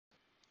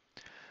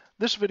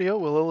This video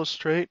will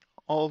illustrate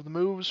all of the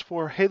moves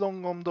for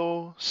Haidong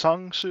Gumdo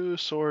Ssangsu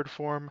sword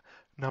form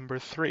number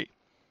 3.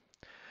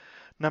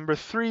 Number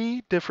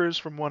 3 differs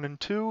from 1 and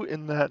 2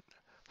 in that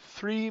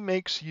 3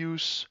 makes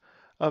use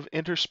of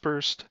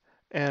interspersed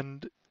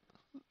and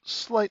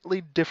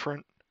slightly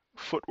different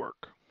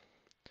footwork,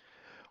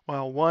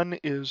 while 1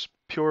 is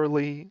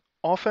purely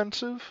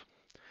offensive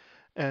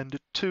and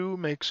 2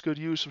 makes good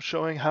use of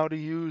showing how to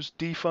use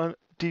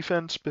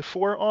defense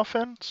before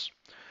offense.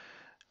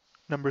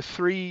 Number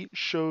 3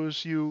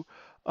 shows you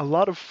a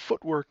lot of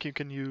footwork you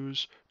can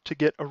use to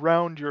get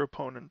around your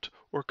opponent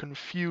or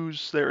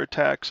confuse their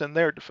attacks and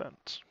their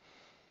defense.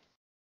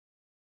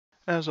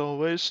 As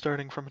always,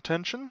 starting from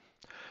attention,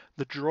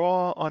 the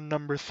draw on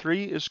number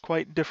 3 is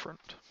quite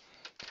different.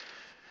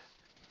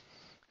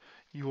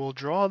 You will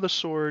draw the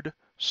sword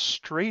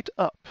straight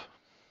up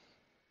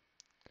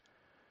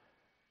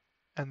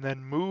and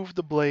then move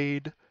the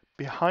blade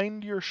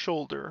behind your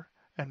shoulder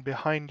and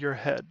behind your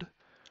head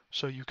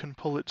so you can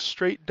pull it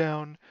straight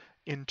down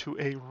into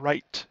a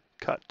right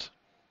cut.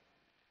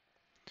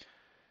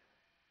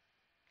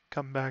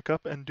 Come back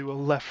up and do a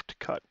left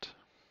cut.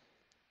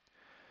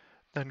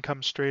 Then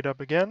come straight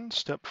up again,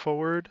 step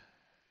forward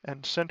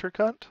and center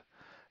cut,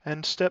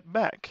 and step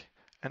back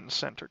and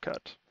center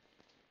cut.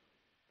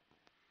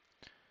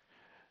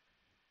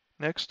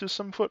 Next is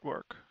some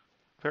footwork.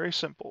 Very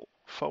simple.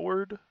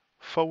 Forward,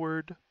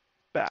 forward,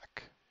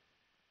 back.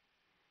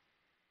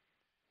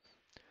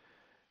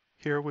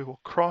 Here we will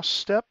cross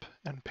step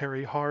and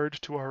parry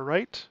hard to our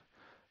right,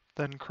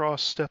 then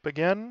cross step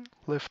again,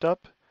 lift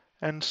up,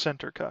 and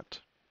center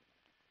cut.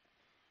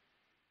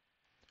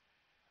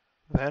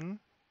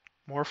 Then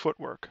more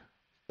footwork,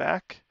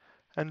 back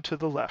and to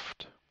the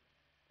left.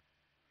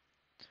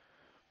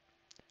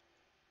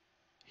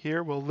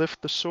 Here we'll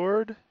lift the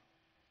sword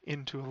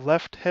into a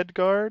left head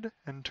guard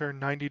and turn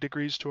 90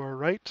 degrees to our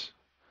right.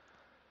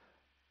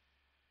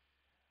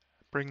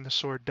 Bring the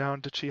sword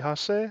down to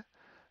Chihase,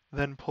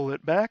 then pull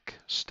it back,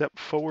 step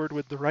forward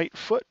with the right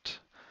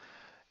foot,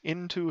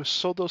 into a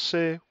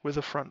Sodose with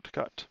a front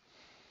cut.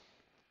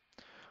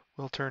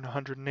 We'll turn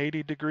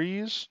 180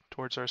 degrees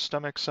towards our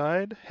stomach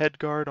side, head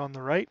guard on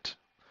the right,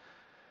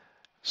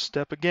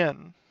 step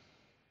again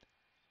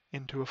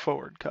into a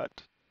forward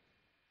cut.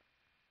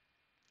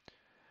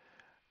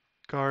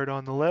 Guard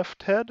on the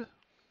left head,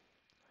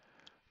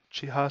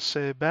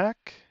 Chihase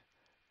back,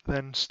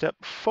 then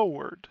step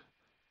forward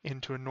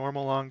into a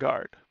normal en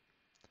garde.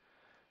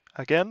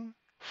 Again,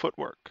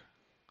 footwork.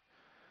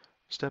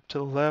 Step to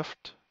the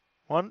left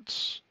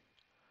once,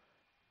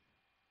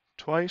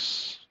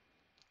 twice,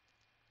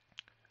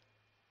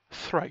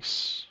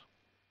 thrice.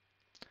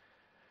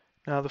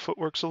 Now the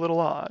footwork's a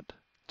little odd.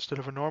 Instead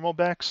of a normal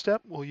back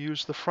step, we'll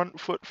use the front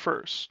foot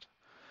first.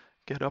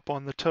 Get up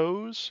on the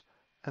toes,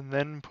 and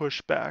then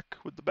push back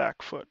with the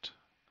back foot.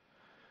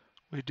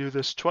 We do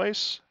this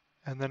twice,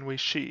 and then we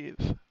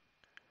sheathe.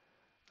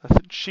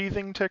 The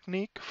sheathing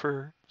technique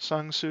for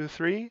Ssangsu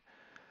 3,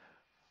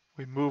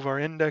 we move our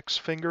index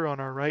finger on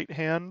our right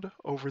hand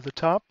over the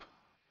top.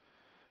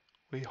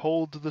 We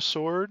hold the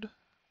sword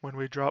when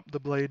we drop the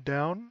blade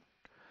down.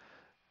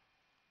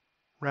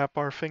 Wrap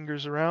our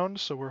fingers around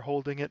so we're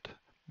holding it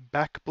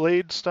back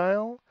blade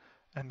style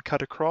and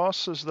cut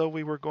across as though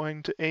we were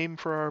going to aim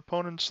for our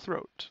opponent's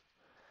throat.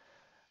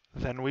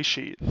 Then we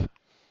sheathe.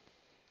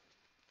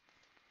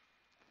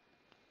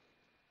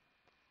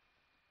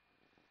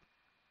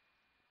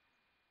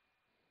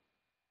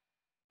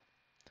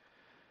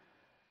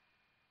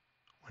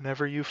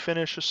 Whenever you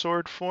finish a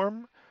sword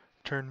form,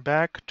 turn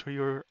back to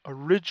your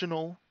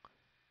original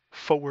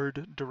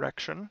forward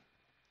direction,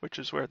 which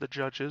is where the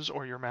judges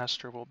or your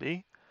master will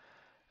be,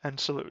 and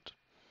salute.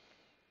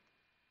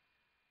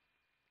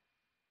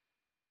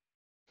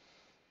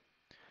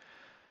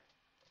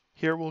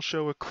 Here we'll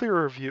show a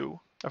clearer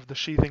view of the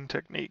sheathing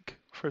technique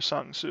for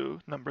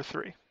Ssangsu number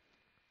 3.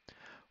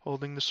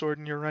 Holding the sword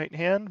in your right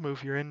hand,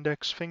 move your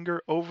index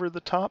finger over the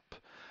top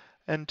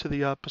and to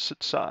the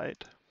opposite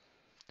side.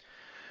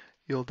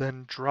 You'll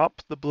then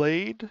drop the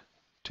blade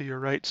to your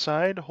right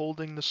side,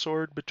 holding the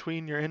sword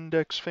between your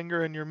index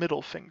finger and your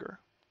middle finger.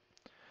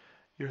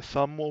 Your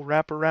thumb will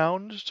wrap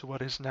around to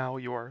what is now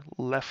your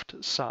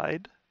left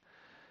side,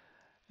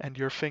 and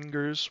your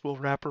fingers will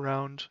wrap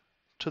around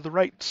to the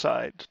right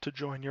side to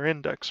join your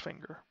index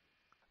finger.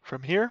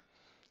 From here,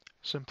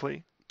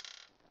 simply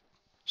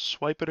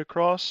swipe it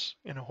across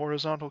in a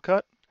horizontal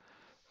cut,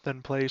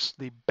 then place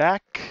the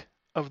back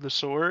of the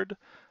sword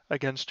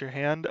against your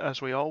hand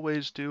as we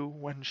always do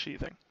when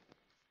sheathing.